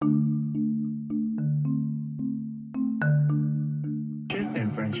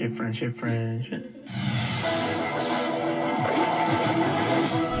friendship.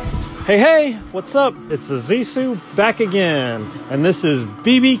 Hey, what's up? It's Azisu back again, and this is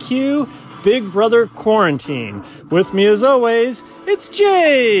BBQ Big Brother Quarantine. With me as always, it's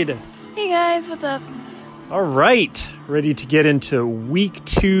Jade. Hey guys, what's up? All right, ready to get into week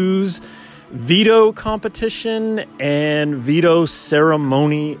 2's veto competition and veto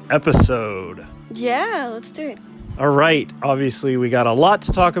ceremony episode. Yeah, let's do it. All right, obviously we got a lot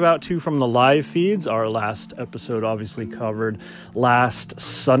to talk about too from the live feeds. Our last episode obviously covered last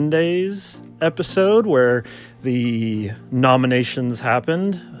Sunday's episode where the nominations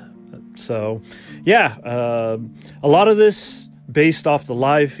happened. So yeah, a lot of this based off the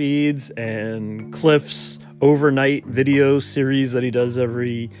live feeds and Cliff's overnight video series that he does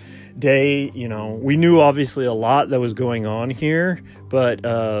every day. You know, we knew obviously a lot that was going on here, but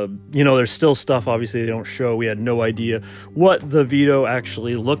there's still stuff obviously they don't show. We had no idea what the veto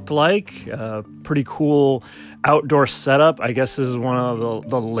actually looked like. Pretty cool outdoor setup. I guess this is one of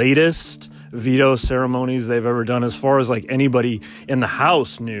the latest veto ceremonies they've ever done as far as like anybody in the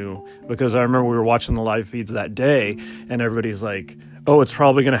house knew, because I remember we were watching the live feeds that day and everybody's like, oh, it's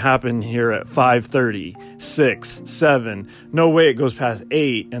probably going to happen here at 5:30, 6, 7. No way it goes past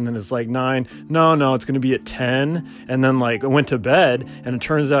 8. And then it's like 9. No, it's going to be at 10. And then like I went to bed and it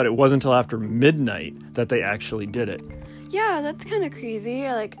turns out it wasn't until after midnight that they actually did it. Yeah, that's kind of crazy.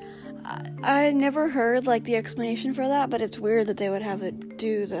 Like, I never heard like the explanation for that, but it's weird that they would have it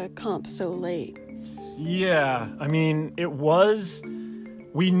do the comp so late. Yeah, I mean,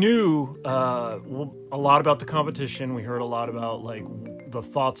 we knew a lot about the competition. We heard a lot about like the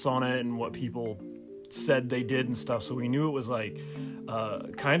thoughts on it and what people said they did and stuff. So we knew it was like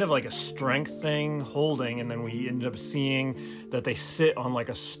kind of like a strength thing holding. And then we ended up seeing that they sit on like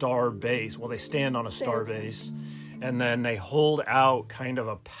a star base. Well, they stand on a star base. And then they hold out kind of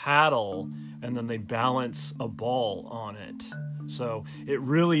a paddle and then they balance a ball on it. So it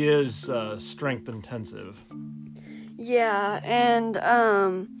really is strength intensive. Yeah, and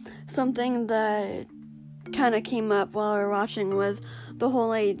something that kind of came up while we were watching was the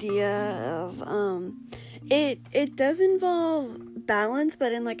whole idea of it does involve balance,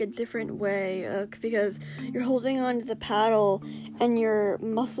 but in like a different way, because you're holding on to the paddle and your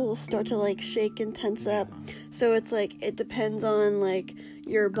muscles start to like shake and tense up. So it's like it depends on like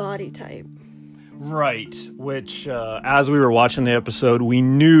your body type. Right, which as we were watching the episode, we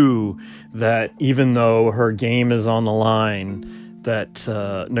knew that even though her game is on the line, that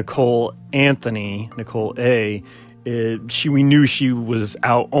Nicole A, we knew she was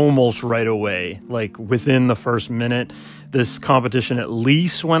out almost right away. Like within the first minute, this competition at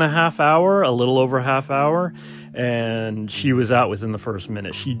least went a little over a half hour, and she was out within the first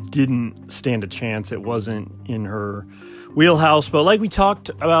minute. She didn't stand a chance. It wasn't in her wheelhouse. But like we talked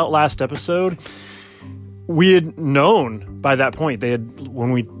about last episode, we had known by that point.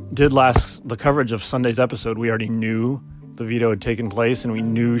 When we did the coverage of Sunday's episode, we already knew the veto had taken place and we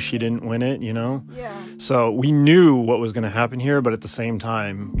knew she didn't win it, Yeah. So we knew what was going to happen here, but at the same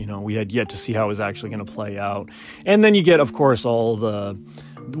time, we had yet to see how it was actually going to play out. And then you get, of course,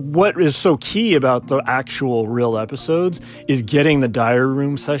 what is so key about the actual real episodes is getting the diary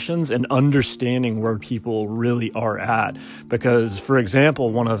room sessions and understanding where people really are at. Because, for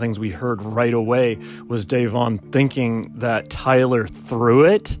example, one of the things we heard right away was Davon thinking that Tyler threw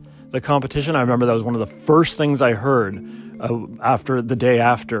it, the competition. I remember that was one of the first things I heard after the day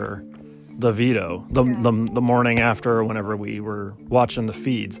after the veto, the morning after, whenever we were watching the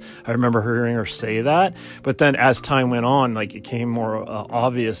feeds. I remember hearing her say that, but then as time went on, like it became more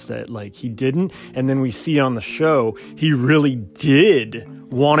obvious that like he didn't. And then we see on the show, he really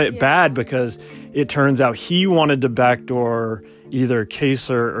did want it bad, because it turns out he wanted to backdoor either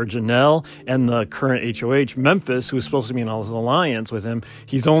Kaysar or Janelle, and the current HOH, Memphis, who was supposed to be in an alliance with him.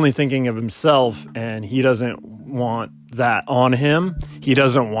 He's only thinking of himself, and he doesn't want that on him. He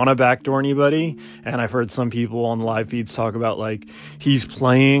doesn't want to backdoor anybody. And I've heard some people on the live feeds talk about like he's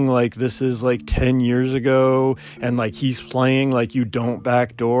playing like this is like 10 years ago, and like he's playing like you don't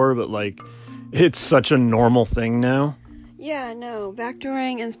backdoor, but like it's such a normal thing now. Yeah, no,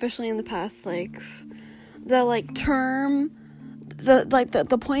 backdooring, and especially in the past, like the like term,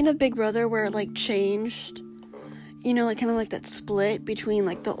 the point of Big Brother where it like changed, like kind of like that split between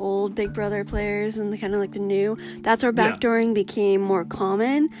like the old Big Brother players and the kind of like the new. That's where backdooring became more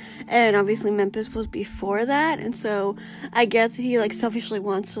common, and obviously Memphis was before that. And so I guess he like selfishly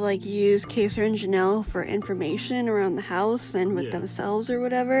wants to like use Kaysar and Janelle for information around the house and with themselves or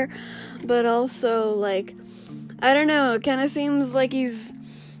whatever, but also like I don't know, it kind of seems like he's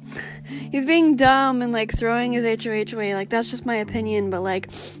he's being dumb and, like, throwing his HOH away. Like, that's just my opinion, but, like,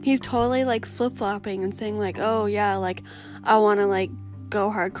 he's totally, like, flip-flopping and saying, like, oh, yeah, like, I want to, like, go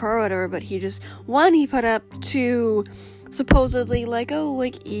hardcore or whatever, but he just, one, he put up 2 supposedly, like, oh,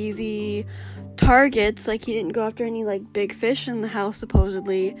 like, easy targets, like, he didn't go after any, like, big fish in the house,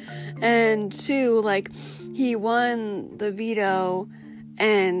 supposedly, and 2, like, he won the veto,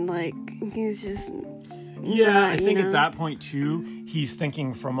 and, like, he's just... Yeah, I think at that point, too, he's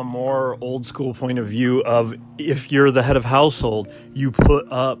thinking from a more old school point of view of if you're the head of household, you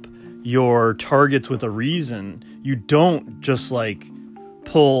put up your targets with a reason. You don't just, like,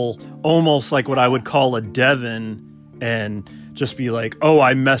 pull almost like what I would call a Devin and just be like, oh,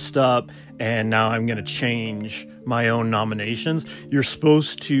 I messed up and now I'm going to change my own nominations. You're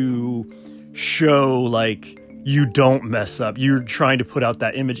supposed to show, like, you don't mess up. You're trying to put out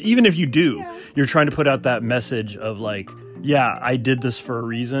that image. Even if you do, you're trying to put out that message of, like, yeah, I did this for a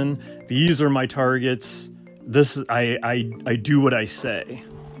reason. These are my targets. This, I do what I say.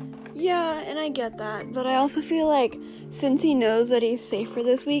 Yeah, and I get that. But I also feel like since he knows that he's safer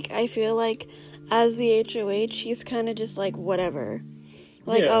this week, I feel like as the HOH, he's kind of just like, whatever.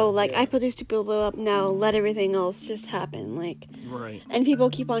 Like, I put these 2 people up, now let everything else just happen. Like, right. And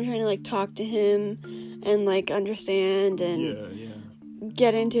people keep on trying to, like, talk to him and, like, understand and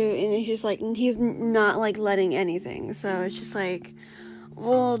get into it. And he's just, like, he's not, like, letting anything. So it's just, like,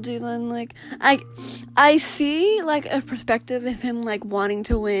 well, Dylan, like, I see, like, a perspective of him, like, wanting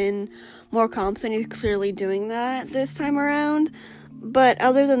to win more comps, and he's clearly doing that this time around. But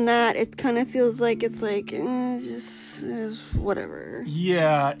other than that, it kind of feels like it's, like, just is whatever.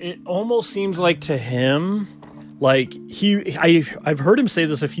 Yeah, it almost seems like to him, like, I've heard him say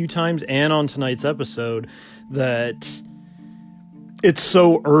this a few times and on tonight's episode, that it's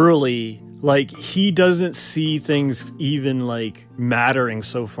so early. Like, he doesn't see things even, like, mattering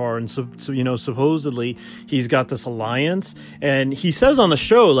so far. And so, you know, supposedly he's got this alliance. And he says on the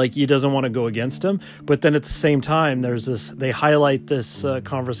show, like, he doesn't want to go against him. But then at the same time, they highlight this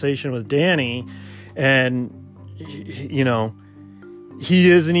conversation with Danny. And, you know, he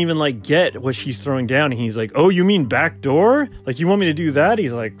doesn't even, like, get what she's throwing down. And he's like, oh, you mean backdoor? Like, you want me to do that?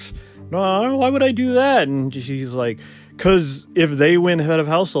 He's like, no, why would I do that? And she's like, because if they win head of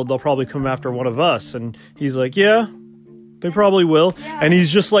household, they'll probably come after one of us. And he's like, yeah, they probably will. Yeah. And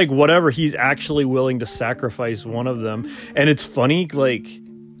he's just like, whatever. He's actually willing to sacrifice one of them. And it's funny, like,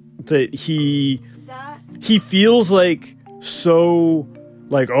 that he feels like so,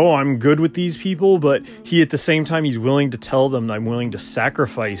 like, oh, I'm good with these people. But he, at the same time, he's willing to tell them, I'm willing to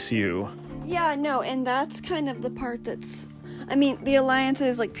sacrifice you. Yeah, no, and that's kind of the part that's, I mean, the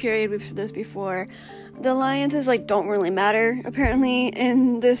alliances, like, period, we've said this before. The alliances, like, don't really matter, apparently,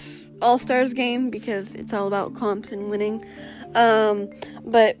 in this All-Stars game, because it's all about comps and winning.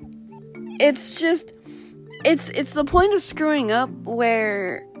 But it's just, it's the point of screwing up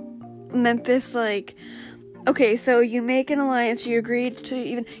where Memphis, like, okay, so you make an alliance, you agreed to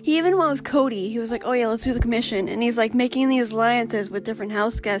he even went with Cody, he was like, oh yeah, let's do the commission, and he's, like, making these alliances with different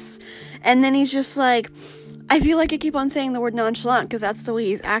house guests, and then he's just like, I feel like I keep on saying the word nonchalant, because that's the way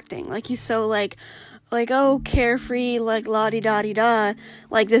he's acting, like, he's so, like, oh, carefree, like, la-di-da-di-da,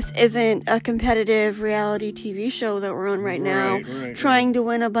 like, this isn't a competitive reality TV show that we're on right now, trying to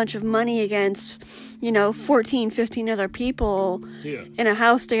win a bunch of money against, 14, 15 other people in a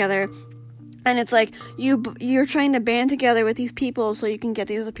house together. And it's like, you're trying to band together with these people so you can get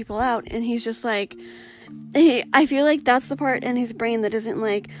these other people out, and he's just like, I feel like that's the part in his brain that isn't,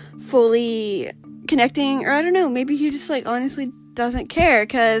 like, fully connecting, or I don't know, maybe he just, like, honestly doesn't care,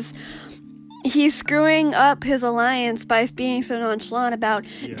 because he's screwing up his alliance by being so nonchalant about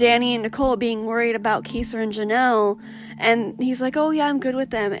Danny and Nicole being worried about Keeser and Janelle, and he's like, oh yeah, I'm good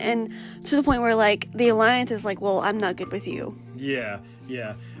with them, and to the point where, like, the alliance is like, well, I'm not good with you. Yeah.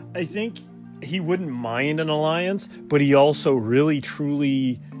 I think he wouldn't mind an alliance, but he also really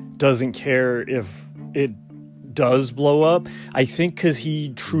truly doesn't care if it does blow up. I think because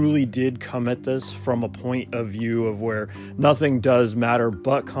he truly did come at this from a point of view of where nothing does matter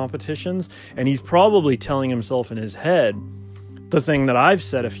but competitions, and he's probably telling himself in his head the thing that I've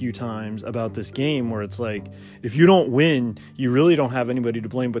said a few times about this game, where it's like, if you don't win, you really don't have anybody to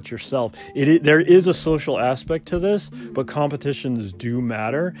blame but yourself. There is a social aspect to this, but competitions do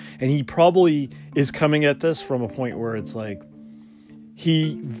matter, and he probably is coming at this from a point where it's like,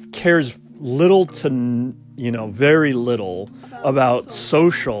 he cares little to, very little about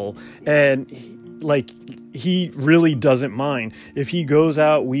social, and he really doesn't mind if he goes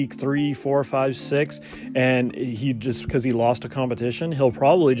out week 3, 4, 5, 6, and he just, because he lost a competition, he'll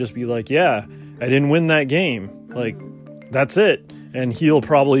probably just be like, yeah, I didn't win that game. Like, that's it. And he'll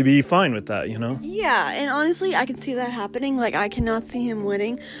probably be fine with that, you know? Yeah, and honestly, I can see that happening. Like, I cannot see him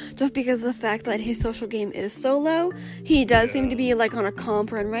winning just because of the fact that his social game is so low. He does seem to be, like, on a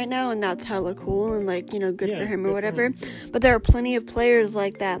comp run right now, and that's hella cool and, like, you know, good for him or whatever. But there are plenty of players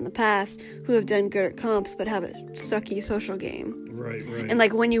like that in the past who have done good at comps but have a sucky social game. Right. And,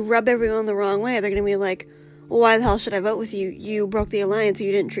 like, when you rub everyone the wrong way, they're gonna be like, well, why the hell should I vote with you? You broke the alliance,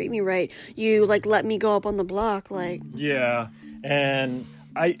 you didn't treat me right. You, like, let me go up on the block, like... Yeah. And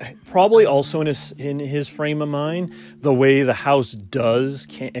I probably also in his frame of mind, the way the house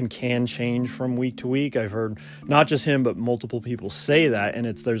can change from week to week. I've heard not just him, but multiple people say that, and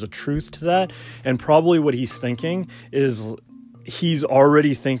there's a truth to that. And probably what he's thinking is he's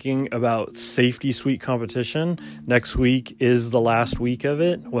already thinking about safety suite competition. Next week is the last week of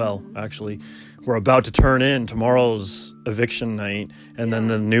it. Well, actually, we're about to turn in tomorrow's eviction night, and then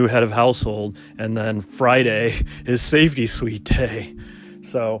the new head of household, and then Friday is safety suite day.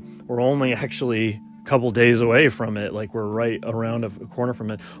 So we're only actually a couple days away from it. Like, we're right around a corner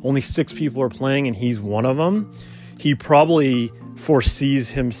from it. Only 6 people are playing, and he's one of them. He probably foresees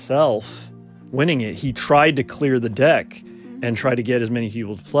himself winning it. He tried to clear the deck and try to get as many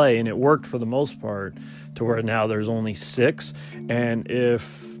people to play, and it worked for the most part, to where now there's only 6. And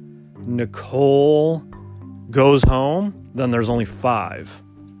if Nicole goes home, then there's only 5.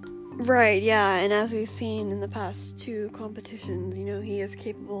 Right, yeah, and as we've seen in the past 2 competitions, you know, he is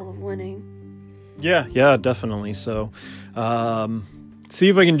capable of winning. Yeah, definitely. So, see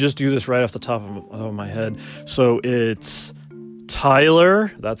if I can just do this right off the top of my head. So it's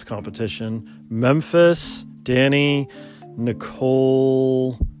Tyler, that's competition, Memphis, Danny,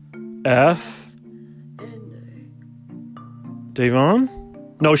 Nicole F, and Davon?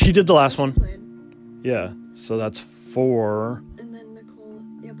 No, she did the last one. Yeah, so that's 4. And then Nicole,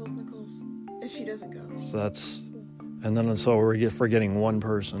 yeah, both Nicoles, if she doesn't go. So that's, and then so we're forgetting one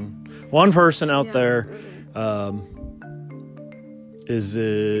person. One person out there. Is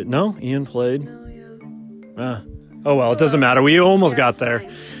it, no, Ian played. No, yeah. Oh well, it doesn't matter. We almost got there.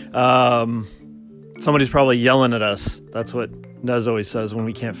 Fine. Somebody's probably yelling at us. That's what Nez always says when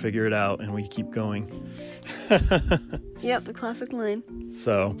we can't figure it out and we keep going. Yep, the classic line.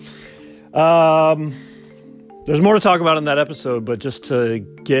 So, there's more to talk about in that episode, but just to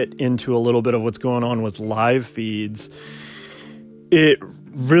get into a little bit of what's going on with live feeds, it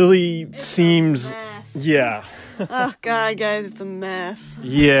really seems, yeah. Oh, God, guys, it's a mess.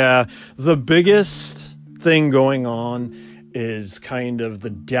 Yeah, the biggest thing going on is kind of the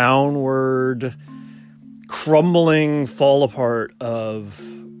downward crumbling fall apart of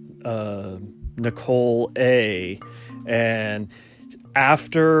Nicole A. And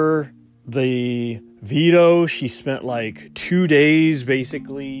after the veto, she spent like 2 days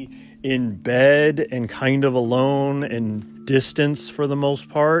basically in bed and kind of alone and distance for the most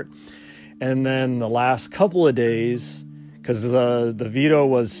part. And then the last couple of days, because the veto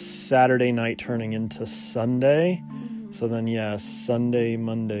was Saturday night turning into Sunday. So then, yeah, Sunday,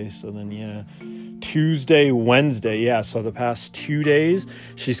 Monday. So then, yeah, Tuesday, Wednesday. Yeah, so the past 2 days,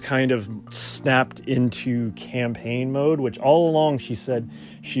 she's kind of snapped into campaign mode, which all along she said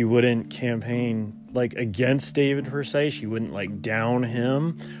she wouldn't campaign like against David per se. She wouldn't like down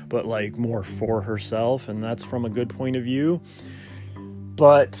him, but like more for herself. And that's from a good point of view.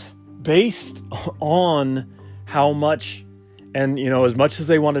 But based on how much, and you know, as much as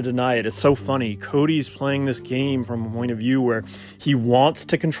they want to deny it, it's so funny. Cody's playing this game from a point of view where he wants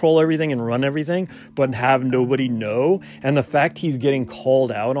to control everything and run everything, but have nobody know. And the fact he's getting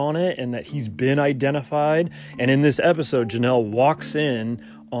called out on it and that he's been identified. And in this episode, Janelle walks in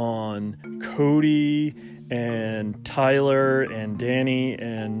on Cody and Tyler and Danny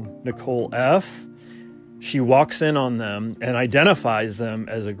and Nicole F. She walks in on them and identifies them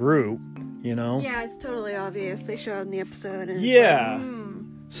as a group, you know? Yeah, it's totally obvious. They show it in the episode. And yeah. It's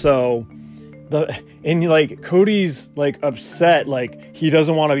like, So, like, Cody's, like, upset, like, he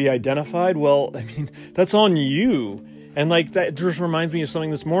doesn't want to be identified. Well, I mean, that's on you. And, like, that just reminds me of something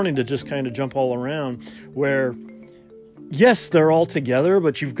this morning to just kind of jump all around, where, yes, they're all together,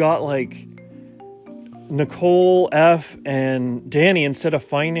 but you've got, like, Nicole F. and Danny, instead of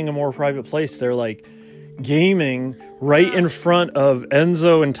finding a more private place, they're, like, gaming right in front of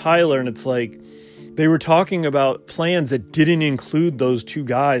Enzo and Tyler, and it's like they were talking about plans that didn't include those 2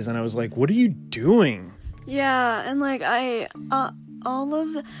 guys, and I was like, what are you doing? Yeah, and like everyone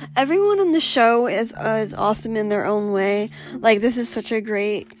on the show is awesome in their own way. Like, this is such a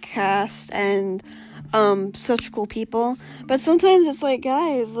great cast and such cool people, but sometimes it's like,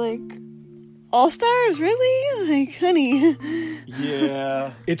 guys, like, all-stars, really? Like, honey.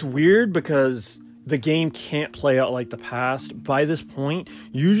 Yeah. It's weird because the game can't play out like the past. By this point,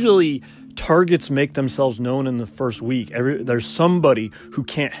 usually targets make themselves known in the first week. There's somebody who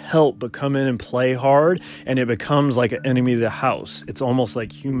can't help but come in and play hard, and it becomes like an enemy of the house. It's almost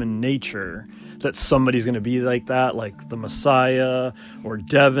like human nature that somebody's going to be like that, like the Messiah or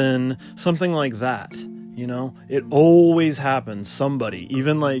Devin, something like that. You know, it always happens. Somebody,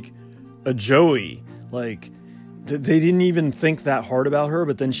 even like a Joey, like they didn't even think that hard about her,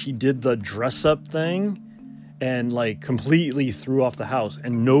 but then she did the dress up thing and like completely threw off the house,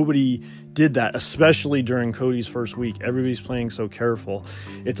 and nobody did that, especially during Cody's first week. Everybody's playing so careful.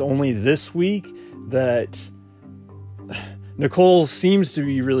 It's only this week that Nicole seems to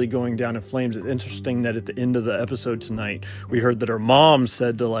be really going down in flames. It's interesting that at the end of the episode tonight, we heard that her mom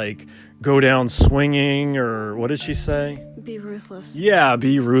said to like go down swinging, or what did she say? Be ruthless. Yeah,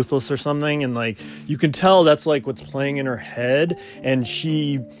 be ruthless or something. And like you can tell that's like what's playing in her head, and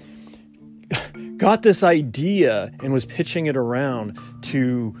she got this idea and was pitching it around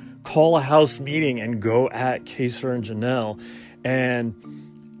to call a house meeting and go at Kaysar and Janelle. And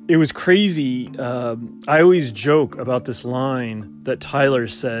it was crazy. I always joke about this line that Tyler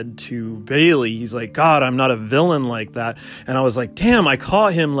said to Bailey. He's like, God, I'm not a villain like that. And I was like, damn, I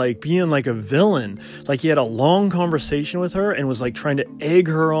caught him like being like a villain. Like he had a long conversation with her and was like trying to egg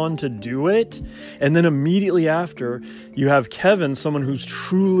her on to do it. And then immediately after, you have Kevin, someone who's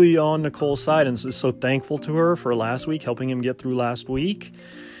truly on Nicole's side and is so thankful to her for last week, helping him get through last week.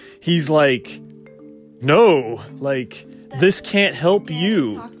 He's like, no, like this can't help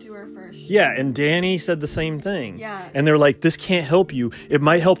you. Talk to her first. Yeah, and Danny said the same thing. Yeah. And they're like, this can't help you. It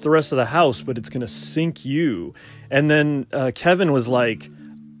might help the rest of the house, but it's going to sink you. And then Kevin was like,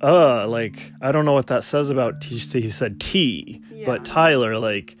 I don't know what that says about T. He said T. Yeah. But Tyler,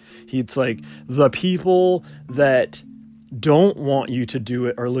 like, it's like the people that don't want you to do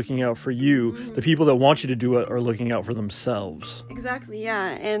it are looking out for you. Mm-hmm. The people that want you to do it are looking out for themselves. Exactly,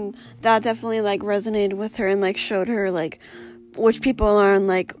 yeah. And that definitely like resonated with her and like showed her like which people are on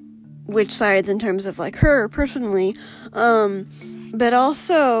like which sides in terms of like her personally. But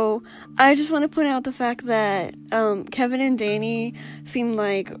also I just want to point out the fact that Kevin and Danny seem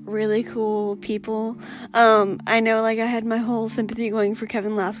like really cool people. I know like I had my whole sympathy going for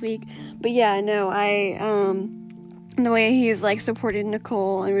Kevin last week, but yeah, no, the way he's like supported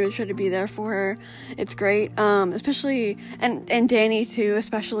Nicole and really tried to be there for her, it's great. Especially and Danny too,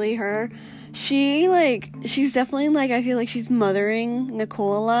 especially her. She's definitely like, I feel like she's mothering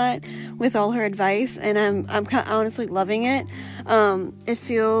Nicole a lot with all her advice, and I'm honestly loving it. It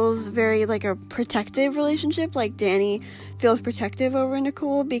feels very like a protective relationship. Like Danny feels protective over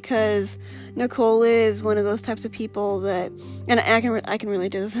Nicole because Nicole is one of those types of people that, and I can really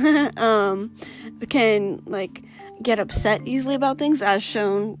do this, can like get upset easily about things, as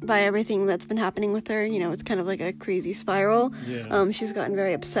shown by everything that's been happening with her. You know, it's kind of like a crazy spiral. Yeah. She's gotten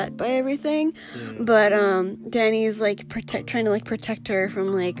very upset by everything. Yeah. But Danny's like trying to like protect her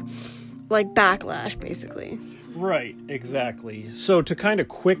from like backlash, basically. Right, exactly. So to kind of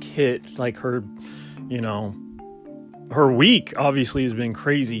quick hit like her, you know, her week obviously has been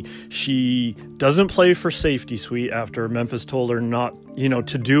crazy. She doesn't play for Safety Suite after Memphis told her not, you know,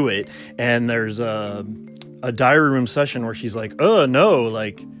 to do it. And there's a diary room session where she's like, no,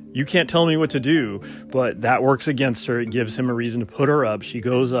 like, you can't tell me what to do. But that works against her. It gives him a reason to put her up. She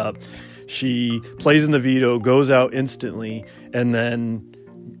goes up. She plays in the veto, goes out instantly, and then,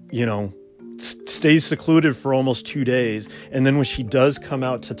 you know, stays secluded for almost 2 days. And then when she does come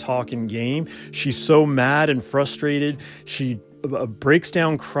out to talk in game, she's so mad and frustrated. She breaks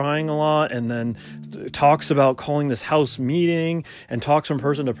down crying a lot, and then talks about calling this house meeting and talks from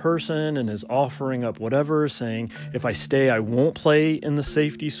person to person and is offering up whatever, saying, if I stay, I won't play in the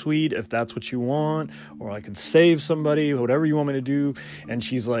Safety Suite if that's what you want, or I could save somebody, whatever you want me to do. And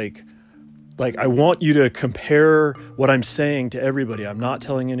she's like, I want you to compare what I'm saying to everybody. I'm not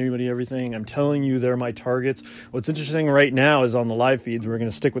telling anybody everything. I'm telling you they're my targets. What's interesting right now is on the live feeds, we're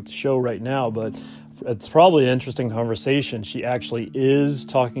going to stick with the show right now, but it's probably an interesting conversation. She actually is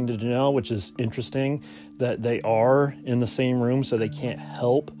talking to Janelle, which is interesting that they are in the same room, so they can't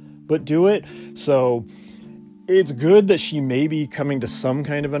help but do it. So it's good that she may be coming to some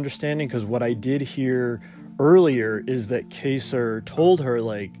kind of understanding, because what I did hear earlier is that Kaysar told her,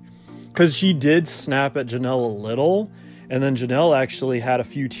 like, because she did snap at Janelle a little, and then Janelle actually had a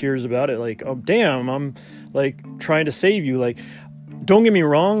few tears about it, like, oh, damn, I'm, like, trying to save you, like, don't get me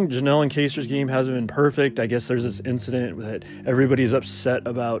wrong, Janelle and Kaysar's game hasn't been perfect. I guess there's this incident that everybody's upset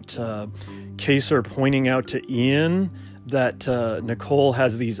about Kaysar pointing out to Ian that Nicole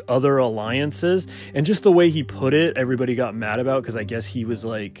has these other alliances. And just the way he put it, everybody got mad about, because I guess he was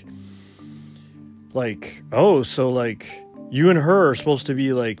like, like, oh, so like you and her are supposed to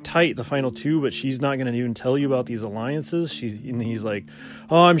be like tight, the final two, but she's not going to even tell you about these alliances. And he's like,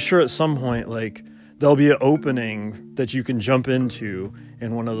 oh, I'm sure at some point, like, there'll be an opening that you can jump into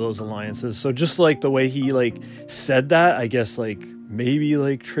in one of those alliances. So just like the way he like said that, I guess like maybe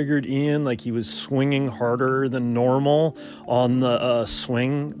like triggered Ian, like he was swinging harder than normal on the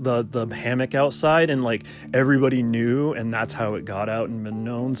swing, the hammock outside, and like everybody knew, and that's how it got out and been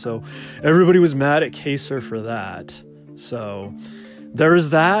known. So everybody was mad at Kaser for that. So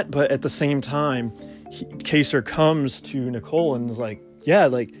there's that, but at the same time, Kaser comes to Nicole and is like, yeah,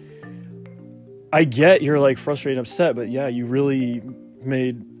 like, I get you're like frustrated and upset, but yeah, you really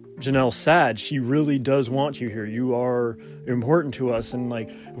made Janelle sad. She really does want you here. You are important to us. And like,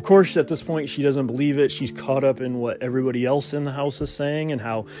 of course, at this point, she doesn't believe it. She's caught up in what everybody else in the house is saying and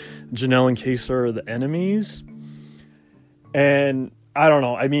how Janelle and Kaser are the enemies. And I don't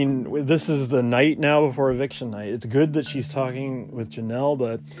know. I mean, this is the night now before eviction night. It's good that she's talking with Janelle,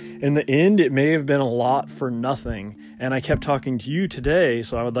 but in the end, it may have been a lot for nothing. And I kept talking to you today,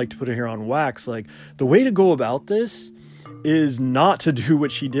 so I would like to put it here on wax. Like, the way to go about this is not to do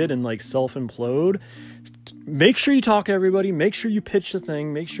what she did and, like, self-implode. Make sure you talk to everybody. Make sure you pitch the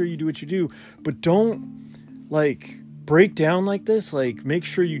thing. Make sure you do what you do. But don't, like, break down like this. Like, make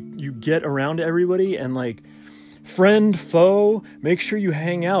sure you get around to everybody and, like, friend, foe, make sure you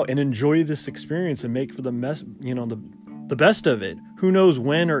hang out and enjoy this experience and make for the the best of it. Who knows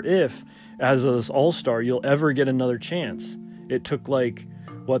when or if, as this All-Star, you'll ever get another chance. It took like,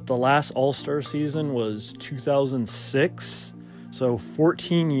 the last All-Star season was 2006, so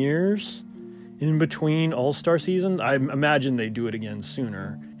 14 years in between All-Star season. I imagine they do it again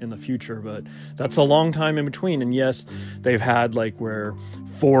sooner in the future, but that's a long time in between. And yes, they've had like where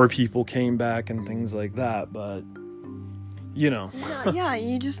 4 people came back and things like that, but you know. Yeah,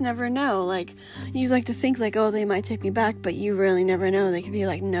 you just never know. Like, you like to think like, oh, they might take me back, but you really never know. They could be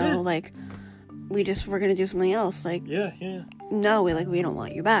like, no, like we're gonna do something else. Like, no, we don't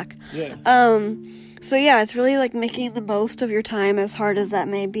want you back. So yeah, it's really like making the most of your time, as hard as that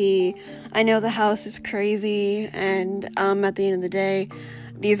may be. I know the house is crazy, and at the end of the day,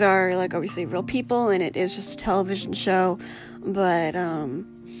 these are like obviously real people, and it is just a television show. But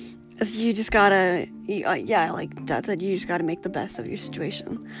you just gotta, like Dad said, you just gotta make the best of your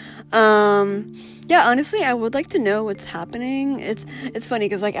situation. Yeah, honestly, I would like to know what's happening. It's funny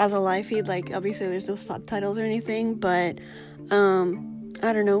because like as a live feed, like obviously there's no subtitles or anything, but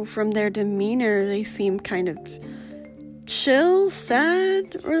I don't know, from their demeanor, they seem kind of chill,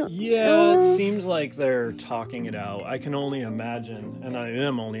 sad. It seems like they're talking it out. I can only imagine, and I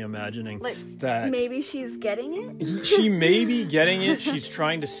am only imagining, like, that maybe she's getting it. She may be getting it. She's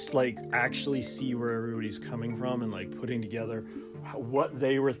trying to like actually see where everybody's coming from and like putting together what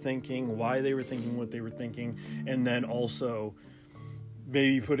they were thinking, why they were thinking what they were thinking, and then also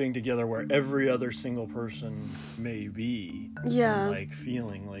maybe putting together where every other single person may be. Yeah. Like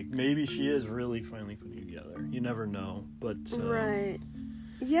feeling like maybe she is really finally putting it together. You never know, but right.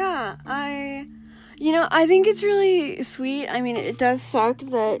 Yeah, I think it's really sweet. I mean, it does suck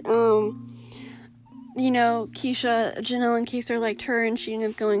that Janelle and Kaser liked her and she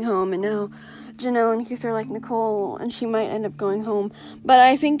ended up going home, and now Janelle and Kaser like Nicole and she might end up going home. But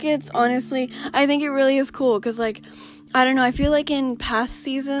I think it really is cool because, like, I don't know, I feel like in past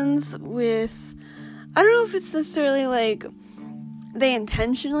seasons I don't know if it's necessarily like they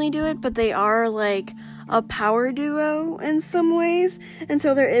intentionally do it, but they are like a power duo in some ways, and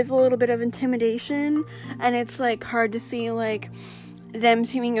so there is a little bit of intimidation, and it's like hard to see like them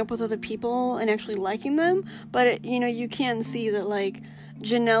teaming up with other people and actually liking them, but you can see that like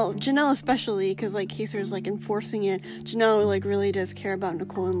Janelle especially, because like Kaser's like enforcing it, Janelle like really does care about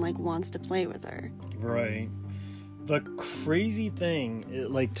Nicole and like wants to play with her. Right. The crazy thing,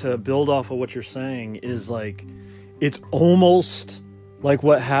 like, to build off of what you're saying, is like it's almost like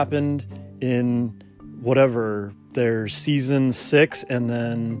what happened in whatever their season 6 and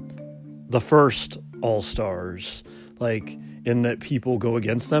then the first All-Stars, like, in that people go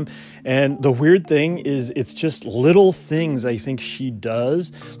against them. And the weird thing is it's just little things I think she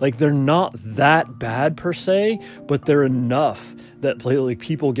does, like, they're not that bad per se, but they're enough that like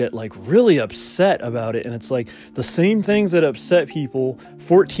people get like really upset about it. And it's like the same things that upset people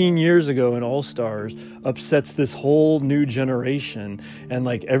 14 years ago in All-Stars upsets this whole new generation. And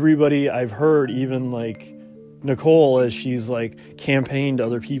like everybody I've heard, even like Nicole, as she's like campaigned to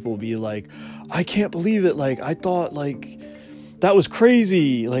other people, be like, I can't believe it, like I thought like that was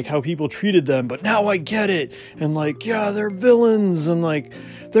crazy, like how people treated them, but now I get it. And like, yeah, they're villains and like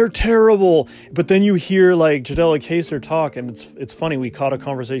they're terrible. But then you hear like Jadella Kaser talk, and it's funny. We caught a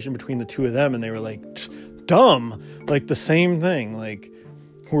conversation between the two of them, and they were like, dumb, like the same thing. Like,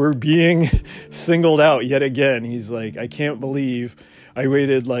 we're being singled out yet again. He's like, I can't believe I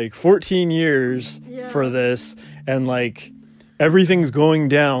waited like 14 years for this, and like everything's going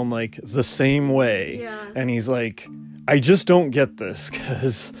down like the same way. Yeah. And he's like, I just don't get this,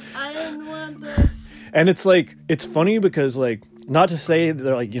 because I didn't want this. And it's like, it's funny because like, not to say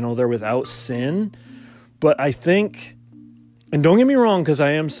they're like, they're without sin, but I think, and don't get me wrong, because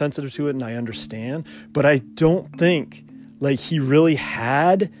I am sensitive to it and I understand, but I don't think like he really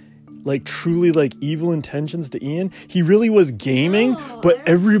had like truly like evil intentions to Ian. He really was gaming, but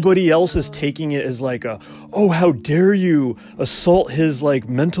everybody else is taking it as like oh, how dare you assault his like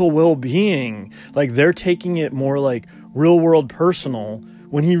mental well-being. Like they're taking it more like real world personal,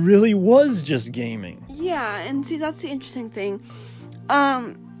 when he really was just gaming. Yeah, and see, that's the interesting thing.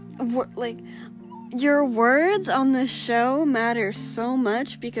 Like, your words on this show matter so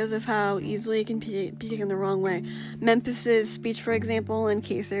much because of how easily it can be taken the wrong way. Memphis's speech, for example, and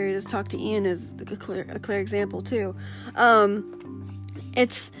Kaser's talk to Ian is a clear example too.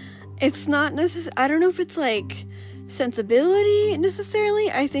 It's not necessarily, I don't know if it's like sensibility necessarily.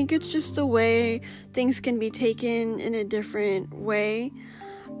 I think it's just the way things can be taken in a different way.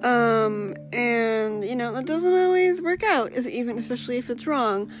 And that doesn't always work out, especially if it's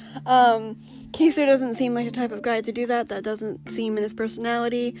wrong. Kaser doesn't seem like the type of guy to do that. That doesn't seem in his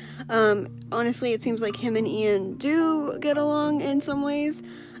personality. Honestly, it seems like him and Ian do get along in some ways.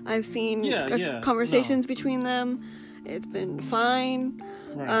 I've seen conversations between them. It's been fine.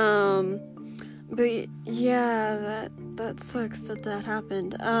 Right. But yeah, that sucks that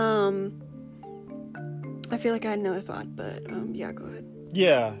happened. I feel like I had another thought, but yeah, go ahead.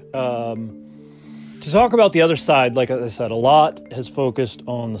 Yeah. To talk about the other side, like I said, a lot has focused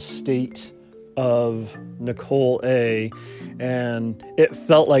on the state of Nicole A. And it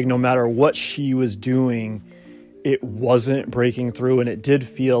felt like no matter what she was doing, it wasn't breaking through. And it did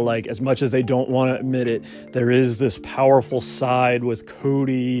feel like, as much as they don't want to admit it, there is this powerful side with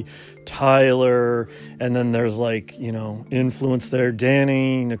Cody, Tyler, and then there's like, influence there,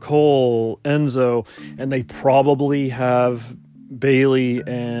 Danny, Nicole, Enzo, and they probably have Bailey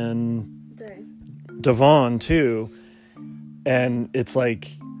and Devon too. And it's like,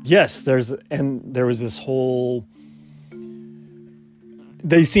 yes, there was this whole,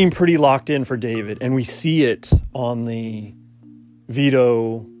 they seem pretty locked in for David, and we see it on the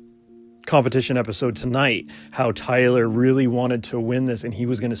veto competition episode tonight, how Tyler really wanted to win this and he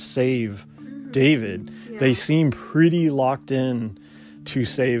was going to save David. Yeah. They seem pretty locked in to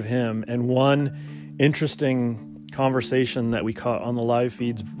save him. And one interesting conversation that we caught on the live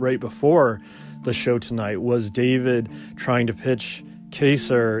feeds right before the show tonight was David trying to pitch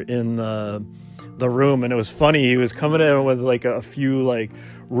Kaser in the room, and it was funny. He was coming in with like a few like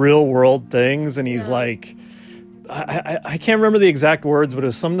real world things, and he's like, I can't remember the exact words, but it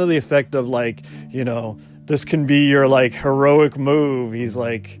was something to the effect of like, this can be your like heroic move. He's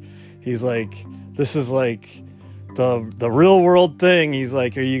like, this is like the real world thing. He's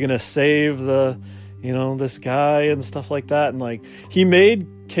like, are you gonna save this guy and stuff like that? And like, he made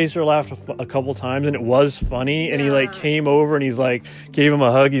Kaser laughed a couple times, and it was funny. And he like came over and he's like, gave him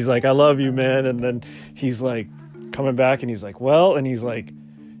a hug. He's like, I love you, man. And then he's like coming back and he's like, well, and he's like,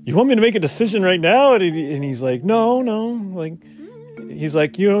 you want me to make a decision right now? And he's like, no, like, he's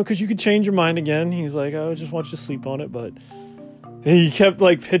like, because you could change your mind again. He's like, I just want you to sleep on it. But he kept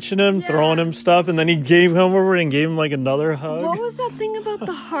like pitching him, throwing him stuff, and then he gave him over and gave him like another hug. What was that thing about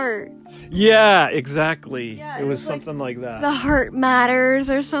the heart? Yeah, exactly. Yeah, it was something like that. The heart matters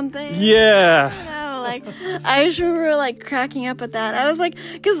or something. Yeah. I don't know, I just remember like cracking up at that. I was like,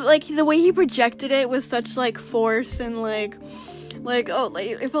 because like the way he projected it with such like force and like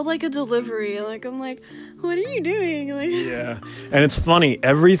it felt like a delivery. Like I'm like, what are you doing? Like, yeah, and it's funny.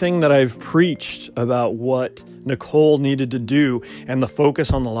 Everything that I've preached about what Nicole needed to do, and the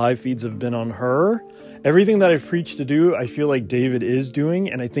focus on the live feeds have been on her. Everything that I've preached to do, I feel like David is doing,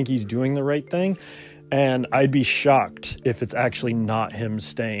 and I think he's doing the right thing. And I'd be shocked if it's actually not him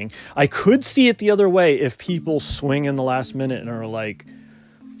staying. I could see it the other way if people swing in the last minute and are like,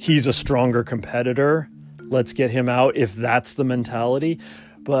 he's a stronger competitor, let's get him out, if that's the mentality.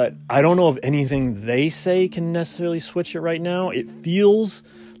 But I don't know if anything they say can necessarily switch it right now. It feels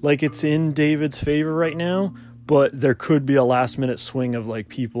like it's in David's favor right now, but there could be a last minute swing of like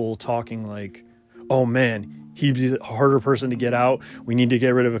people talking like, oh man, he's a harder person to get out. We need to get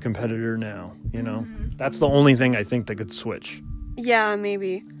rid of a competitor now. That's the only thing I think that could switch. Yeah,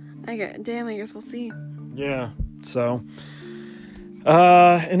 maybe. I guess we'll see. Yeah. So,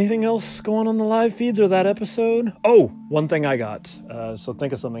 anything else going on the live feeds or that episode? Oh, one thing I got. So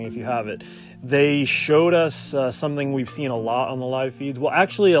think of something if you have it. They showed us something we've seen a lot on the live feeds. Well,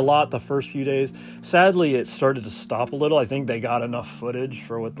 actually a lot the first few days. Sadly, it started to stop a little. I think they got enough footage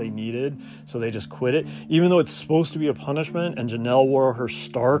for what they needed, so they just quit it. Even though it's supposed to be a punishment, and Janelle wore her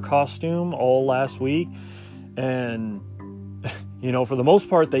star costume all last week. And, you know, for the most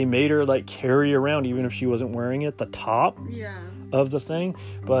part, they made her, like, carry around, even if she wasn't wearing it, the top of the thing.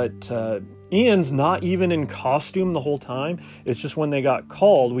 But Ian's not even in costume the whole time. It's just when they got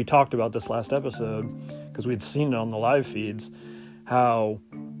called, we talked about this last episode, because we'd seen it on the live feeds, how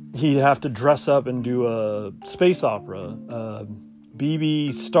he'd have to dress up and do a space opera,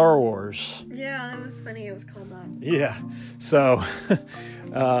 BB Star Wars. Yeah, that was funny. It was called that. Yeah. So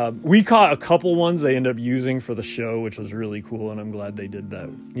we caught a couple ones they ended up using for the show, which was really cool, and I'm glad they did that,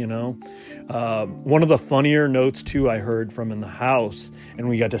 you know. One of the funnier notes, too, I heard from in the house, and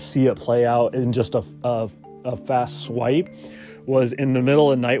we got to see it play out in just a fast swipe, was in the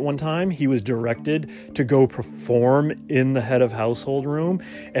middle of the night one time, he was directed to go perform in the head of household room.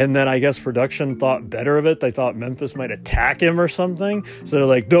 And then I guess production thought better of it. They thought Memphis might attack him or something. So they're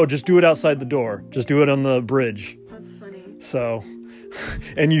like, no, just do it outside the door. Just do it on the bridge. That's funny. So,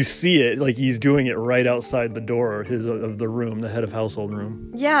 and you see it, like he's doing it right outside the door of the room, the head of household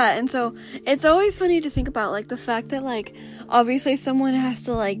room. Yeah, and so it's always funny to think about, like, the fact that, like, obviously someone has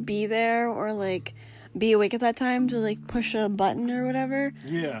to, like, be there or, like, be awake at that time to, like, push a button or whatever.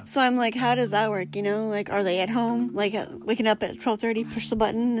 Yeah. So I'm like, how does that work, you know? Like, are they at home, like, waking up at 12:30, push the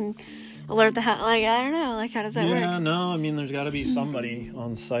button and alert the house? Like, I don't know. Like, how does that work? Yeah, no, I mean, there's got to be somebody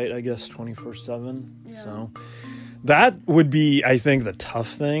on site, I guess, 24/7. Yeah. So that would be, I think, the tough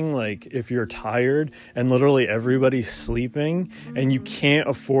thing. Like, if you're tired and literally everybody's sleeping and you can't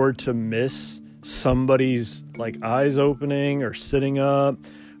afford to miss somebody's, like, eyes opening or sitting up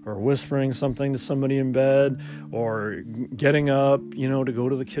or whispering something to somebody in bed or getting up, you know, to go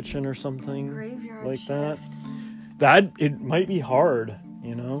to the kitchen or something Graveyard like shift. that it might be hard,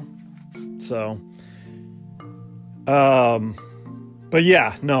 you know. So but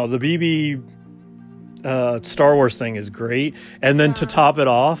yeah, no, the BB Star Wars thing is great. And then to top it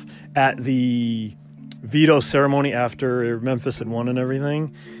off, at the veto ceremony after Memphis had won and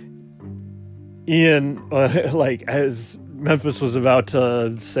everything, Ian, like, as Memphis was about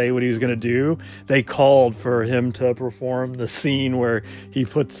to say what he was going to do, they called for him to perform the scene where he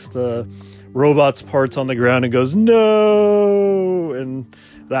puts the robot's parts on the ground and goes, no! And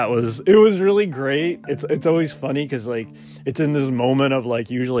it was really great. It's always funny because, like, it's in this moment of, like,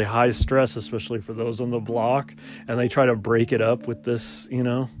 usually high stress, especially for those on the block, and they try to break it up with this, you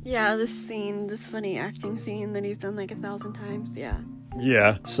know? Yeah, this funny acting scene that he's done, like, 1,000 times, yeah.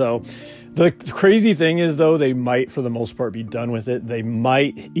 Yeah, so the crazy thing is, though, they might, for the most part, be done with it.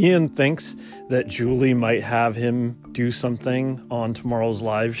 Ian thinks that Julie might have him do something on tomorrow's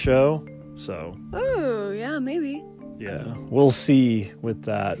live show, so. Ooh, yeah, maybe. Yeah, we'll see with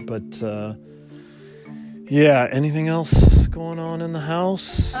that, but, yeah, anything else going on in the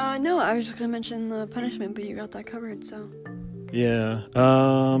house? No, I was just gonna mention the punishment, but you got that covered, so. Yeah,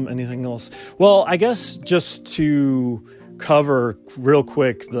 anything else? Well, I guess just to cover real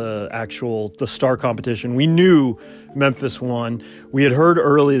quick the star competition. We knew Memphis won. We had heard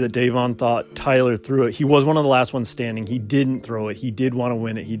early that Davon thought Tyler threw it. He was one of the last ones standing. He didn't throw it. He did want to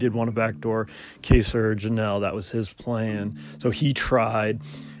win it. He did want to backdoor Kaser Janelle. That was his plan. So he tried.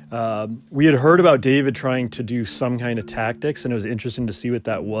 We had heard about David trying to do some kind of tactics, and it was interesting to see what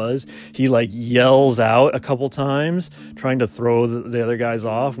that was. He, like, yells out a couple times, trying to throw the other guys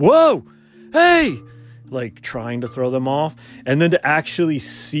off. Whoa! Hey! Like, trying to throw them off, and then to actually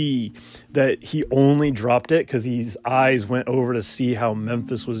see that he only dropped it because his eyes went over to see how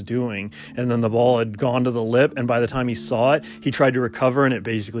Memphis was doing, and then the ball had gone to the lip, and by the time he saw it, he tried to recover, and it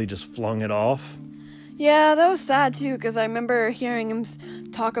basically just flung it off. Yeah, that was sad too, because I remember hearing him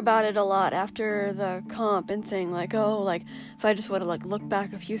talk about it a lot after the comp and saying, like, oh, like, if I just would have, like, looked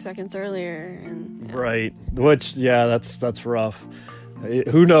back a few seconds earlier. And yeah. Right, which, yeah, that's rough.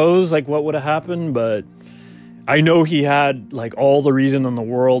 Who knows, like, what would have happened, but I know he had, like, all the reason in the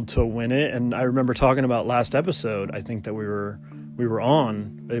world to win it, and I remember talking about last episode, I think that we were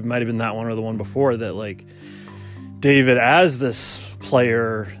on, it might have been that one or the one before, that, like, David, as this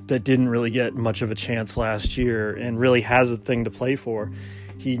player that didn't really get much of a chance last year and really has a thing to play for,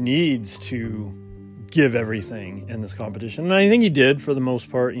 he needs to give everything in this competition. And I think he did for the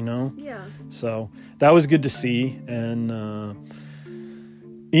most part, you know? Yeah. So that was good to see. And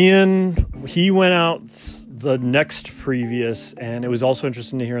Ian, he went out the next previous, and it was also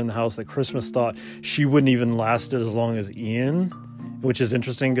interesting to hear in the house that Christmas thought she wouldn't even last as long as Ian, which is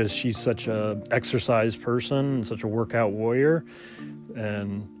interesting because she's such a exercise person and such a workout warrior.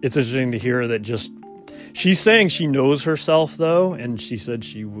 And it's interesting to hear that just she's saying she knows herself though, and she said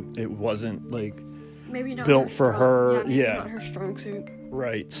it wasn't like maybe not built for her. Yeah, not her strong suit.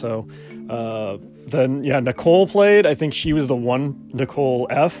 Right. So then Nicole played. I think she was the one, Nicole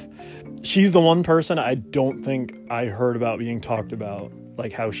F. She's the one person I don't think I heard about being talked about,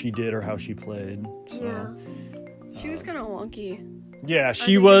 like how she did or how she played. So, yeah. She was kind of wonky. Yeah,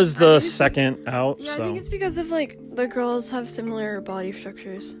 she was the second out. Yeah, so. I think it's because of, like, the girls have similar body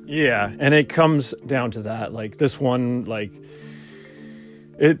structures. Yeah, and it comes down to that. Like, this one, like,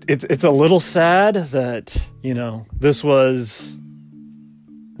 it's a little sad that, you know, this was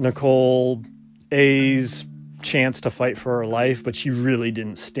Nicole A's chance to fight for her life, but she really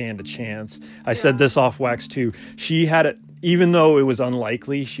didn't stand a chance. I said this off wax, too. She had it, even though it was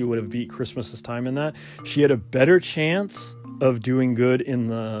unlikely she would have beat Christmas's time in that, she had a better chance of doing good in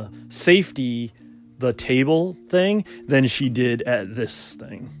the safety, the table thing, than she did at this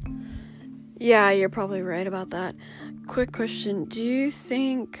thing. Yeah, you're probably right about that. Quick question. Do you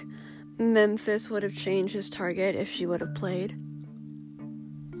think Memphis would have changed his target if she would have played?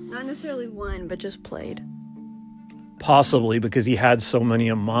 Not necessarily won, but just played. Possibly, because he had so many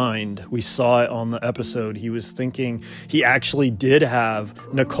in mind. We saw it on the episode. He was thinking, he actually did have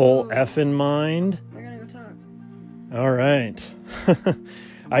Nicole F in mind. We're gonna go talk. All right.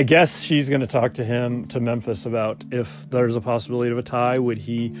 I guess she's going to talk to Memphis about if there's a possibility of a tie, would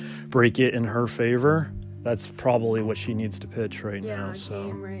he break it in her favor? That's probably what she needs to pitch right now. So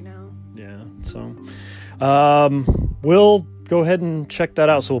game right now. Yeah. So we'll go ahead and check that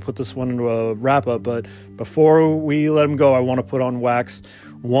out. So we'll put this one into a wrap up. But before we let him go, I want to put on wax.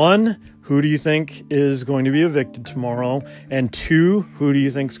 1, who do you think is going to be evicted tomorrow? And 2, who do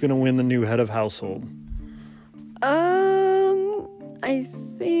you think is going to win the new head of household? I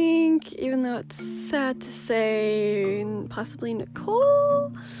think, even though it's sad to say, possibly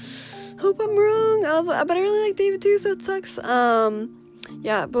Nicole. Hope I'm wrong. But I really like David too, so it sucks.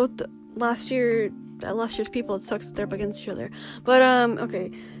 Yeah, both last year's people, it sucks that they're up against each other. But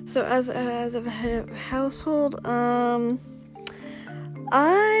okay. So as of a head of household, I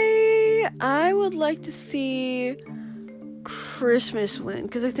would like to see Christmas win,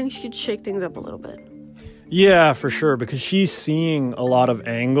 because I think she could shake things up a little bit. Yeah, for sure, because she's seeing a lot of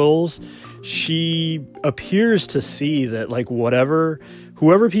angles. She appears to see that, like, whoever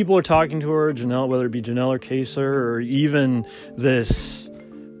people are talking to her, Janelle, whether it be Janelle or Kaser, or even this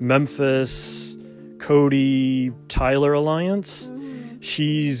Memphis, Cody, Tyler alliance,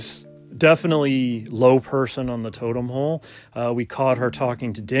 she's definitely low person on the totem hole. We caught her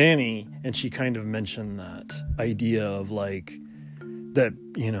talking to Danny, and she kind of mentioned that idea of, like, that,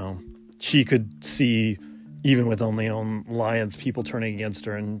 you know, she could see, even with only on Lions, people turning against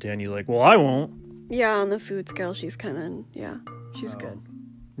her, and Danny's like, well, I won't. Yeah, on the food scale, she's kind of, she's good.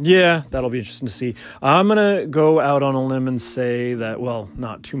 Yeah, that'll be interesting to see. I'm going to go out on a limb and say that, well,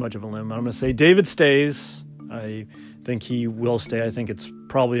 not too much of a limb. I'm going to say David stays. I think he will stay. I think it's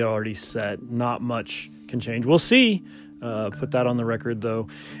probably already set. Not much can change. We'll see. Put that on the record, though.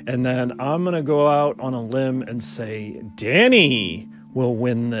 And then I'm going to go out on a limb and say Danny will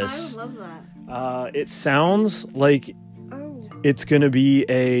win this. I would love that. It sounds like it's going to be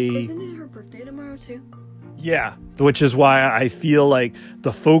Isn't it her birthday tomorrow, too? Yeah, which is why I feel like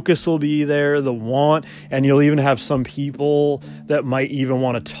the focus will be there, the want, and you'll even have some people that might even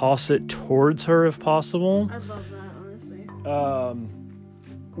want to toss it towards her if possible. I love that, honestly.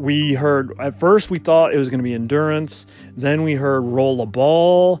 We heard, at first we thought it was going to be endurance, then we heard roll a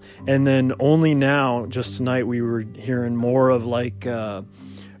ball, and then only now, just tonight, we were hearing more of like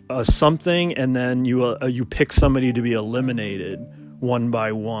something, and then you pick somebody to be eliminated one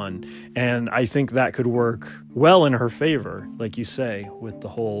by one, and I think that could work well in her favor, like you say, with the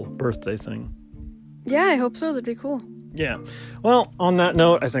whole birthday thing. Yeah, I hope so. That'd be cool. Yeah. Well, on that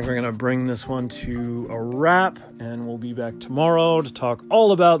note, I think we're going to bring this one to a wrap, and we'll be back tomorrow to talk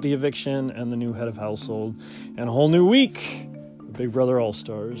all about the eviction and the new head of household and a whole new week, Big Brother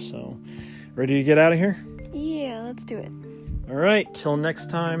All-Stars. So, ready to get out of here? Yeah, let's do it. All right. Till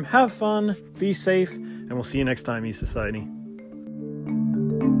next time, have fun, be safe, and we'll see you next time, E-Society.